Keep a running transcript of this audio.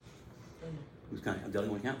Who's counting? Abdel,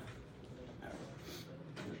 you want to count? All right.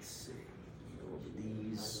 Let's see. Go over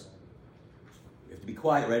these. You have to be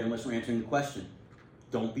quiet, right, unless we're answering the question.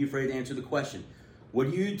 Don't be afraid to answer the question. What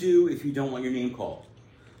do you do if you don't want your name called?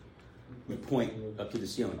 You point up to the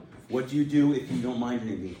ceiling. What do you do if you don't mind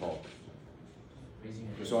your name being called? Raising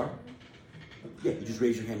your hand. Sorry? Yeah, you just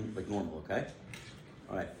raise your hand like normal, okay?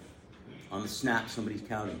 All right. On the snap, somebody's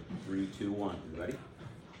counting. 3, 2, 1. You ready?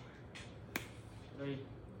 3,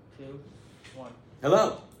 2, 1.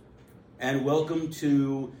 Hello, and welcome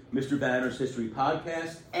to Mr. Banner's History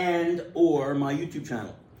Podcast and or my YouTube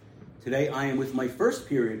channel. Today I am with my first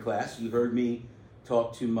period class. You heard me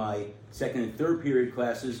talk to my second and third period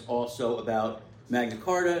classes also about Magna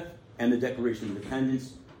Carta and the Declaration of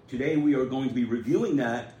Independence. Today we are going to be reviewing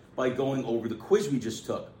that by going over the quiz we just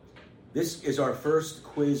took. This is our first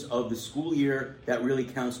quiz of the school year that really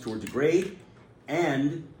counts towards a grade,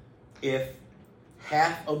 and if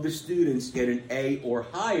half of the students get an A or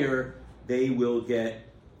higher, they will get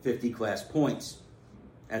 50 class points.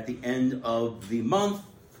 At the end of the month,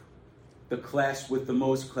 the class with the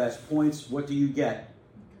most class points, what do you get?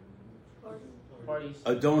 Parties.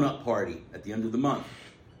 A donut party at the end of the month.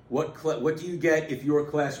 What do you get if your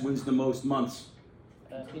class wins the most months?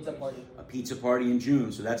 Pizza party. A pizza party in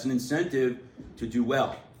June. So that's an incentive to do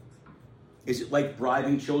well. Is it like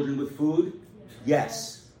bribing children with food?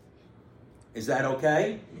 Yes. Is that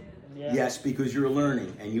okay? Yeah. Yes, because you're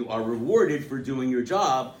learning and you are rewarded for doing your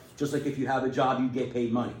job, just like if you have a job, you get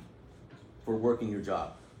paid money for working your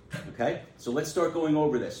job. Okay? So let's start going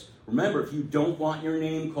over this. Remember, if you don't want your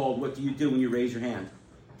name called, what do you do when you raise your hand?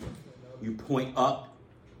 You point up.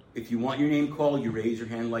 If you want your name called, you raise your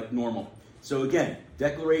hand like normal. So again,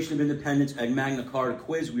 Declaration of Independence and Magna Carta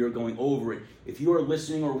quiz, we are going over it. If you are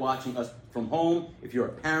listening or watching us from home, if you're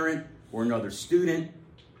a parent or another student,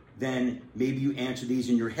 then maybe you answer these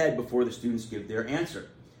in your head before the students give their answer.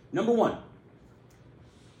 Number 1,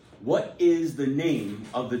 what is the name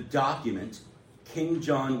of the document King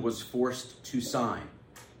John was forced to sign?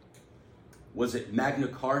 Was it Magna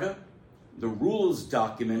Carta, the Rules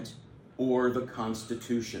Document, or the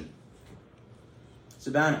Constitution?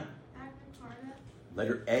 Savannah?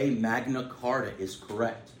 Letter A, Magna Carta is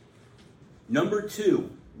correct. Number 2,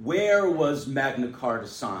 where was Magna Carta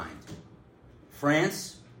signed?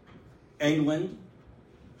 France, England,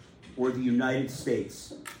 or the United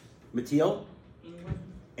States? Mathilde? England.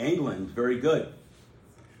 England, very good.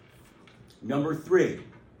 Number 3,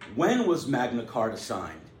 when was Magna Carta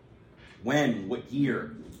signed? When? What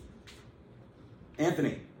year?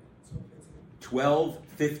 Anthony?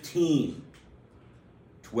 1215.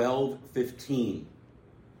 1215.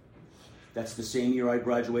 That's the same year I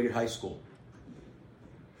graduated high school.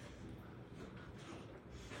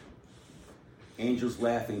 Angel's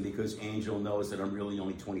laughing because Angel knows that I'm really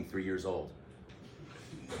only 23 years old.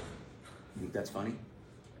 You think that's funny?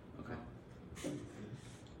 Okay.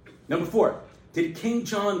 Number 4. Did King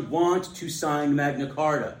John want to sign Magna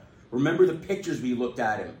Carta? Remember the pictures we looked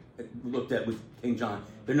at with King John.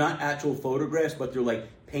 They're not actual photographs, but they're like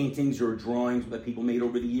paintings or drawings that people made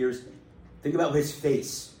over the years. Think about his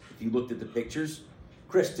face if you looked at the pictures.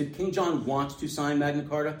 Chris, did King John want to sign Magna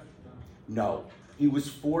Carta? No. He was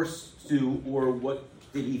forced to, or what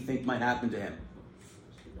did he think might happen to him?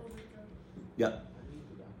 Yeah.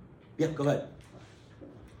 Yeah, go ahead.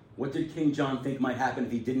 What did King John think might happen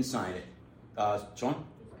if he didn't sign it? Sean?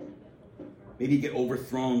 Maybe he'd get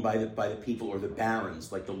overthrown by the people or the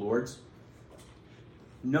barons, like the lords.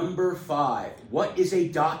 Number 5. What is a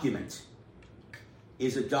document?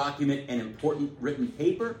 Is a document an important written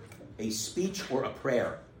paper, a speech, or a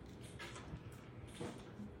prayer?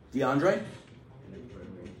 DeAndre?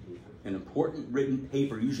 An important written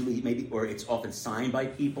paper, usually maybe, or it's often signed by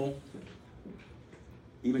people.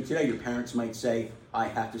 Even today, your parents might say, I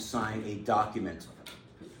have to sign a document.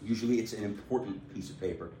 Usually it's an important piece of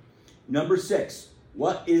paper. Number 6,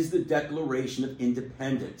 what is the Declaration of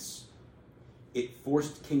Independence? It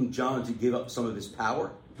forced King John to give up some of his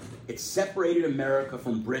power. It separated America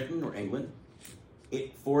from Britain or England.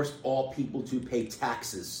 It forced all people to pay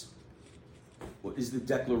taxes. What is the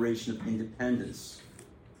Declaration of Independence?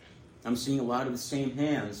 I'm seeing a lot of the same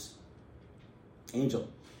hands. Angel.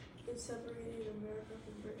 It separated America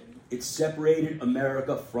from Britain. It separated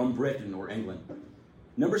America from Britain or England.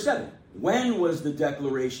 Number 7, when was the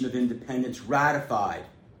Declaration of Independence ratified?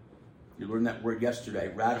 You learned that word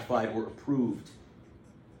yesterday, ratified or approved.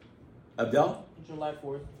 Abdel? July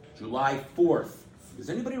 4th. July 4th. Does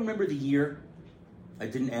anybody remember the year? I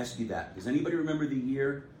didn't ask you that. Does anybody remember the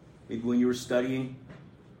year, maybe when you were studying?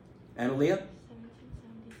 Analia?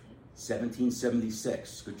 1776.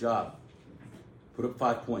 1776. Good job. Put up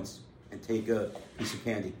 5 points. and take a piece of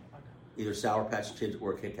candy. Either Sour Patch Kids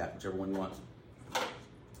or Kit Kat, whichever one you want.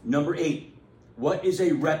 Number 8. What is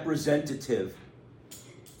a representative?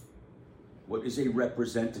 What is a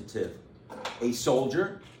representative? A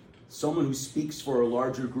soldier, someone who speaks for a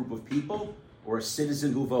larger group of people, or a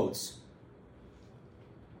citizen who votes?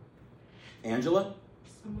 Angela?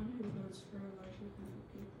 Someone who votes for a large group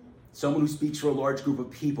of people. Someone who speaks for a large group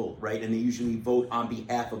of people, right? And they usually vote on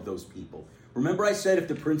behalf of those people. Remember I said if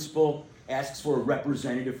the principal asks for a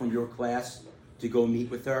representative from your class to go meet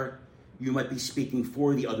with her, you might be speaking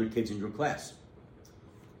for the other kids in your class.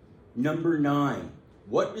 Number 9.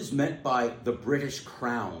 What is meant by the British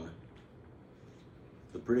Crown?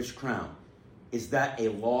 The British Crown. Is that a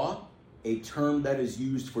law, a term that is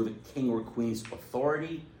used for the king or queen's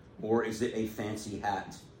authority, or is it a fancy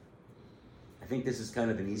hat? I think this is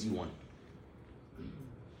kind of an easy one.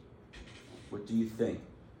 What do you think?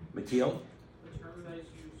 Mathilde?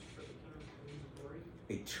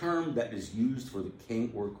 A term that is used for the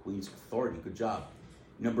king or queen's authority. Good job.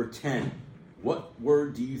 Number 10. What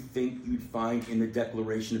word do you think you'd find in the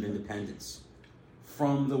Declaration of Independence?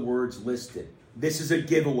 From the words listed. This is a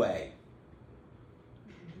giveaway.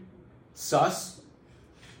 Sus.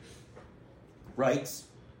 Rights.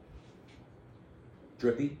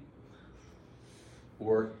 Drippy.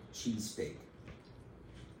 Or cheesesteak.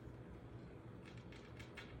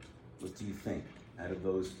 What do you think out of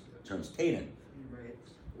those terms? Hayden.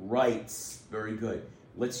 Rights. Very good.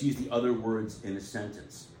 Let's use the other words in a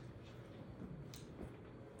sentence.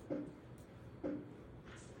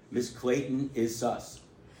 Miss Clayton is sus.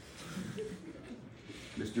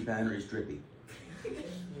 Mr. Banner is drippy.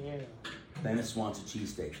 Yeah. Dennis wants a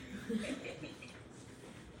cheesesteak.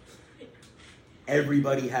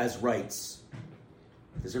 Everybody has rights.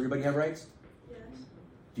 Does everybody have rights? Yes.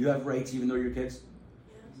 Do you have rights even though you're kids?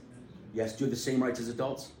 Yes. Yes. Do you have the same rights as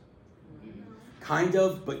adults? No. Kind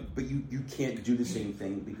of, but you can't do the same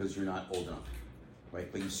thing because you're not old enough,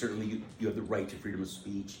 right? But you certainly you have the right to freedom of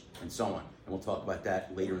speech and so on. And we'll talk about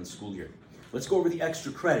that later in the school year. Let's go over the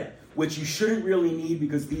extra credit, which you shouldn't really need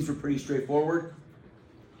because these were pretty straightforward.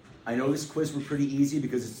 I know this quiz was pretty easy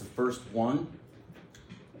because it's the first one.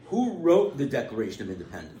 Who wrote the Declaration of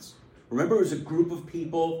Independence? Remember, it was a group of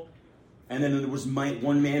people, and then there was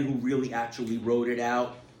one man who really actually wrote it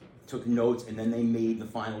out, took notes, and then they made the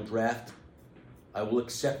final draft. I will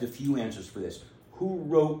accept a few answers for this. Who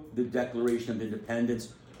wrote the Declaration of Independence,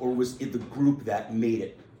 or was it the group that made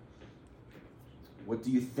it? What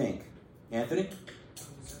do you think? Anthony?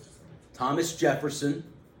 Thomas Jefferson.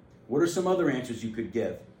 What are some other answers you could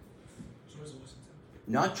give?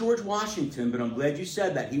 Not George Washington, but I'm glad you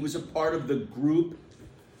said that. He was a part of the group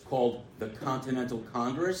called the Continental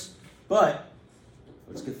Congress. But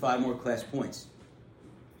let's get 5 more class points.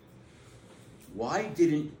 Why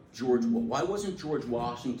wasn't George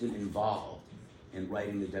Washington involved in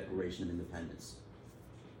writing the Declaration of Independence?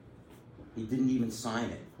 He didn't even sign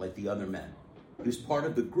it like the other men. He was part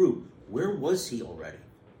of the group. Where was he already?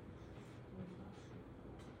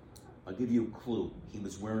 I'll give you a clue. He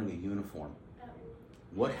was wearing a uniform.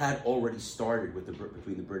 What had already started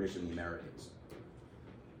between the British and the Americans?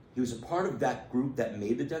 He was a part of that group that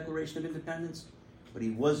made the Declaration of Independence, but he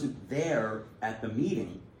wasn't there at the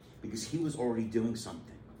meeting because he was already doing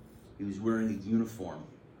something. He was wearing a uniform.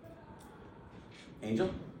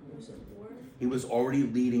 Angel? Was it war? He was already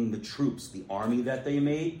leading the troops, the army that they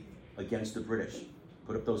made, against the British.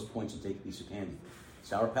 Put up those points and take a piece of candy.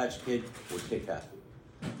 Sour Patch Kid or Kit Kat.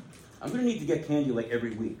 I'm going to need to get candy like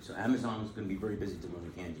every week, so Amazon is going to be very busy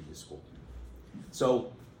delivering candy to school.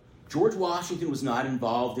 So George Washington was not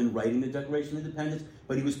involved in writing the Declaration of Independence,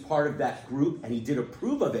 but he was part of that group, and he did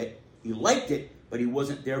approve of it. He liked it, but he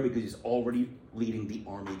wasn't there because he's already leading the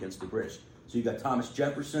army against the British. So you got Thomas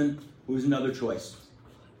Jefferson, who was another choice.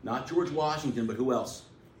 Not George Washington, but who else?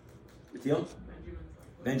 Mathilde?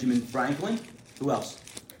 Benjamin Franklin. Who else?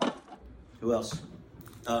 Who else?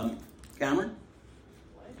 Cameron?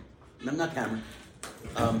 No, not Cameron.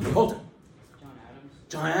 Colton.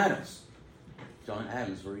 John Adams. John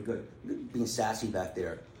Adams, very good. You're being sassy back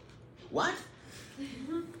there. What?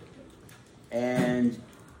 And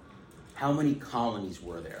how many colonies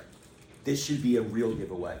were there? This should be a real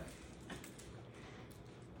giveaway.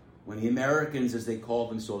 When the Americans, as they called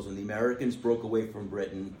themselves, when the Americans broke away from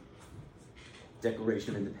Britain,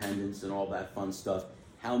 Declaration of Independence and all that fun stuff,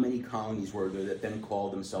 how many colonies were there that then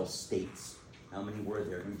called themselves states? How many were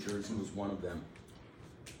there? New Jersey was one of them.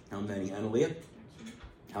 How many? Analia?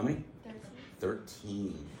 How many?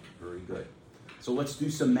 13. Very good. So let's do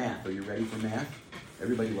some math. Are you ready for math?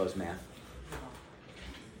 Everybody loves math.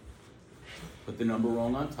 Put the number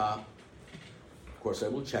wrong on top. Of course, I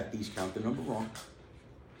will check these, count the number wrong.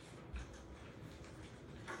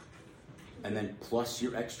 And then plus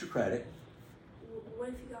your extra credit. What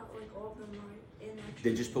if you got like all of them right in extra?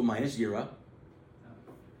 Then just put minus 0.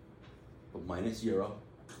 Put minus 0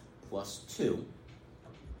 plus 2.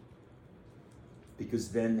 Because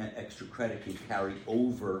then that extra credit can carry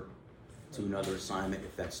over to another assignment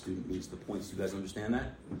if that student needs the points. You guys understand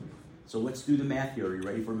that? So let's do the math here. Are you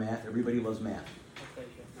ready for math? Everybody loves math. Okay,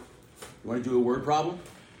 sure. You want to do a word problem?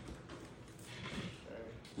 Sure.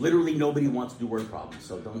 Literally nobody wants to do word problems,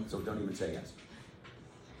 so don't even say yes.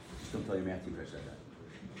 Just don't tell your math teacher I said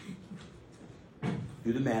that.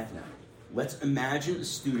 Do the math now. Let's imagine a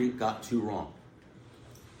student got 2 wrong.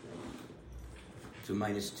 So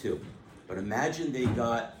minus 2. But imagine they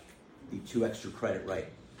got the 2 extra credit right.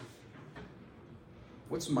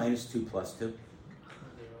 What's minus 2 plus 2?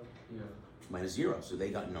 0. Minus 0, so they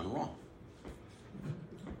got none wrong.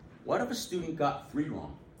 What if a student got 3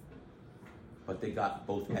 wrong, but they got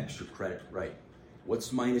both extra credit right?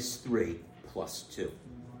 What's minus 3 plus 2?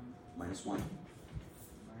 Minus 1.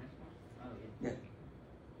 Yeah.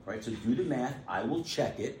 All right, so do the math. I will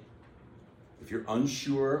check it. If you're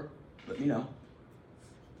unsure, let me know.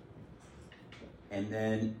 And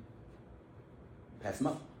then pass them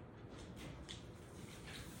up.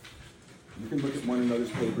 You can look at one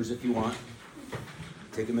another's papers if you want.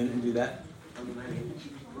 Take a minute and do that.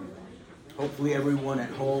 Hopefully everyone at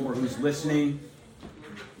home or who's listening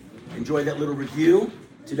enjoyed that little review.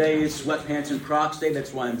 Today is Sweatpants and Crocs Day.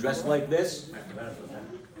 That's why I'm dressed like this.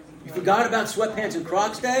 You forgot about Sweatpants and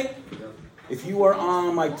Crocs Day? If you are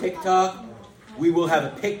on my TikTok, we will have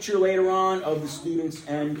a picture later on of the students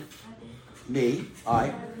and me,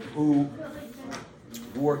 who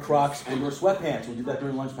wore Crocs and wore sweatpants. We'll do that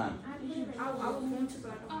during lunchtime. I was going to,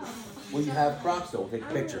 but I don't know. Well, you have Crocs, though. We'll take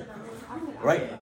a picture. All right?